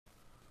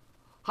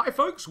Hi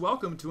folks,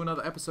 welcome to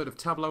another episode of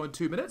Tableau in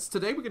 2 minutes.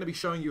 Today we're going to be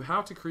showing you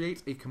how to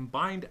create a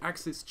combined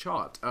axis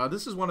chart.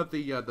 This is one of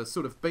the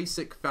sort of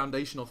basic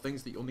foundational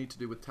things that you'll need to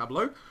do with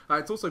Tableau.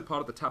 It's also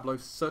part of the Tableau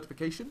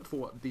certification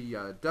for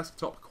the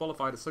Desktop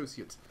Qualified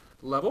Associate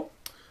level.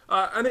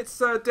 And it's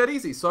dead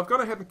easy. So I've gone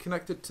ahead and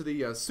connected to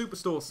the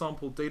Superstore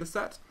sample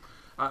dataset.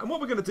 And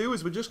what we're going to do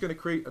is we're just going to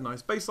create a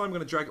nice baseline. I'm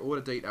going to drag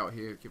order date out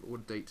here, give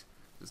order date,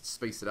 just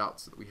space it out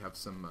so that we have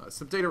some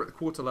data at the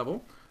quarter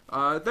level.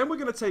 Then we're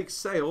going to take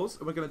sales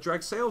and we're going to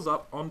drag sales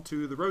up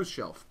onto the rows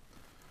shelf.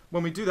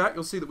 When we do that,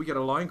 you'll see that we get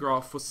a line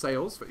graph for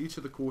sales for each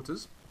of the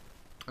quarters.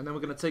 And then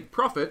we're going to take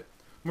profit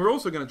and we're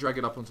also going to drag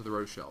it up onto the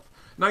rows shelf.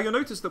 Now you'll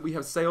notice that we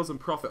have sales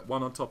and profit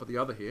one on top of the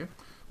other here.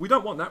 We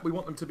don't want that. We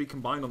want them to be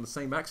combined on the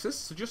same axis.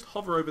 So just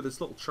hover over this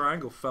little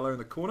triangle fellow in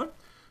the corner,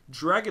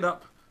 drag it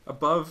up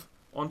above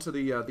onto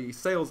the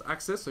sales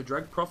axis. So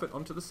drag profit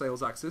onto the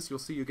sales axis. You'll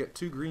see you get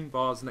two green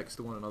bars next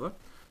to one another.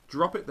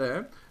 Drop it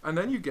there, and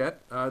then you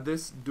get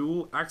this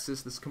dual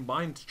axis, this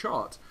combined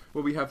chart,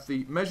 where we have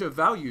the measure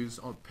values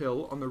on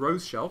pill on the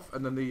rows shelf,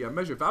 and then the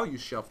measure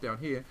values shelf down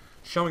here,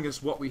 showing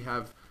us what we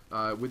have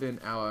within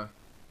our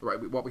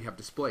what we have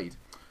displayed.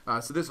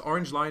 So this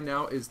orange line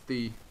now is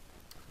the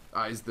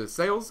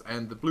sales,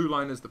 and the blue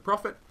line is the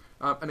profit.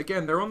 And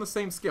again, they're on the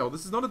same scale.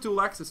 This is not a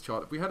dual axis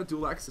chart. If we had a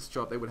dual axis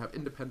chart, they would have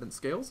independent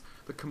scales.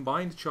 The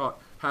combined chart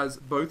has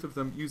both of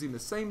them using the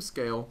same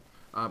scale.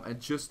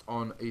 And just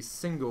on a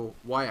single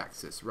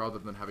y-axis rather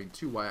than having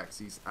two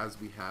y-axes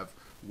as we have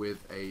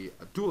with a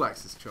dual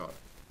axis chart.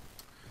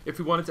 If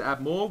we wanted to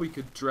add more, we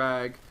could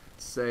drag,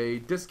 say,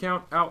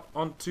 discount out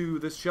onto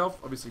this shelf.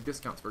 Obviously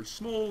discount's very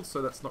small,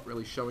 so that's not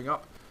really showing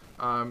up.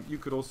 You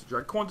could also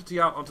drag quantity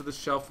out onto this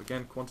shelf.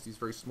 Again, quantity is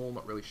very small,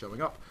 not really showing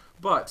up.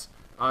 But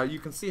you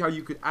can see how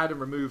you could add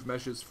and remove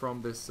measures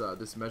from this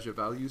measure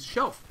values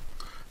shelf.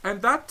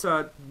 And that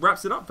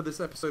wraps it up for this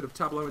episode of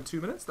Tableau in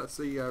 2 minutes. That's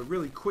a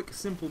really quick,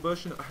 simple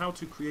version of how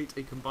to create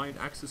a combined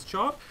axis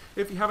chart.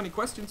 If you have any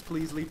questions,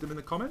 please leave them in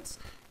the comments.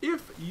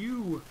 If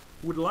you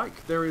would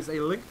like, there is a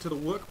link to the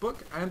workbook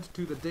and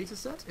to the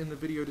dataset in the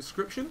video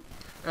description.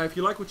 If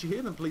you like what you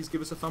hear, then please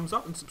give us a thumbs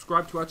up and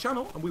subscribe to our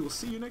channel, and we will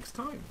see you next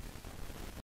time.